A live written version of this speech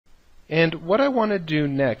And what I want to do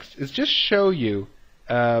next is just show you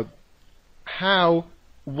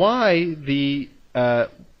why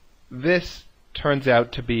this turns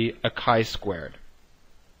out to be a chi-squared.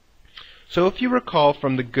 So if you recall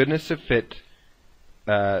from the goodness of fit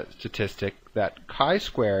statistic that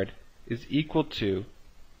chi-squared is equal to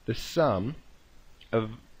the sum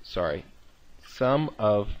of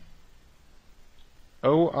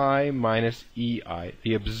OI minus EI,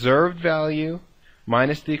 the observed value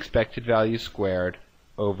minus the expected value squared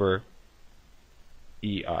over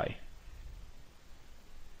EI.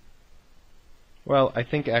 Well, I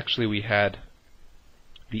think actually we had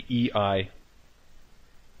the EI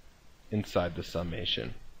inside the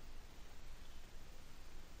summation.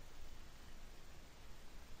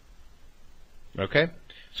 Okay?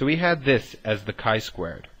 So we had this as the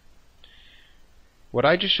chi-squared. What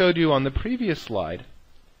I just showed you on the previous slide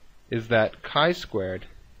is that chi-squared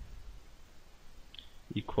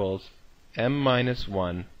equals m minus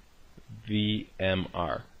 1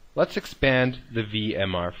 VMR. Let's expand the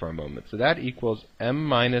VMR for a moment. So that equals m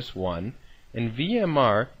minus 1, and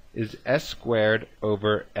VMR is s squared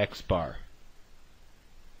over x bar.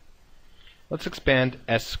 Let's expand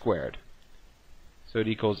s squared. So it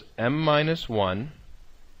equals m minus 1.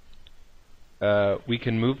 We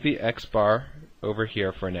can move the x bar over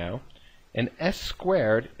here for now. And s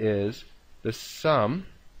squared is the sum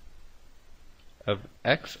of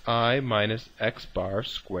xi minus x bar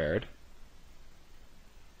squared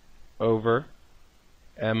over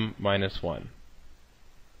m minus 1.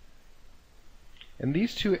 And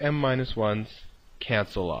these two m minus 1s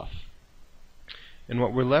cancel off. And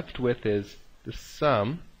what we're left with is the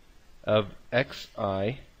sum of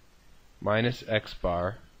xi minus x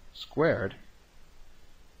bar squared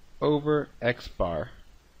over x bar.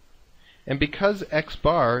 And because x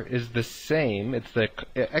bar is the same,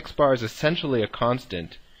 x bar is essentially a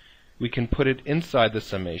constant, we can put it inside the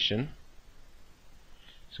summation.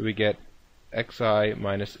 So we get xi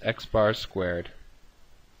minus x bar squared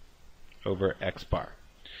over x bar.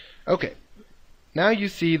 Okay, now you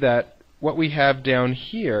see that what we have down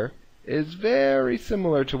here is very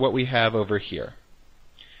similar to what we have over here.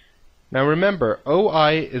 Now remember,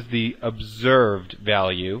 OI is the observed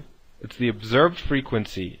value. It's the observed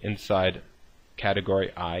frequency inside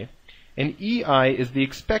category I, and EI is the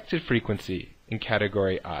expected frequency in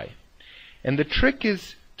category I. And the trick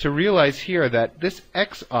is to realize here that this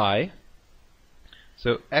xi,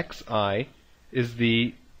 so xi is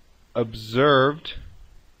the observed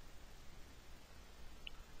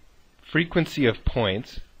frequency of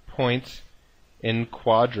points in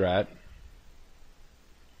quadrat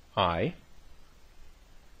I.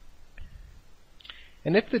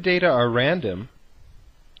 And if the data are random,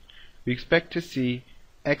 we expect to see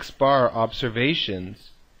x bar observations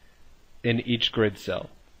in each grid cell.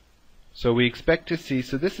 So we expect to see,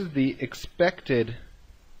 so this is the expected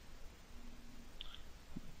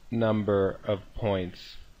number of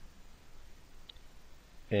points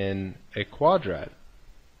in a quadrat.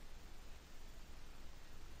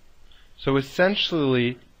 So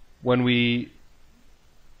essentially, when we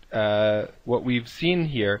what we've seen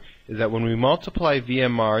here is that when we multiply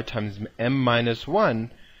VMR times m minus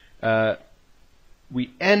 1,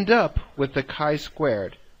 we end up with the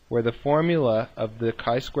chi-squared, where the formula of the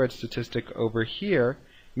chi-squared statistic over here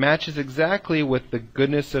matches exactly with the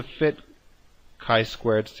goodness of fit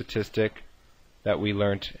chi-squared statistic that we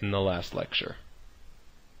learned in the last lecture.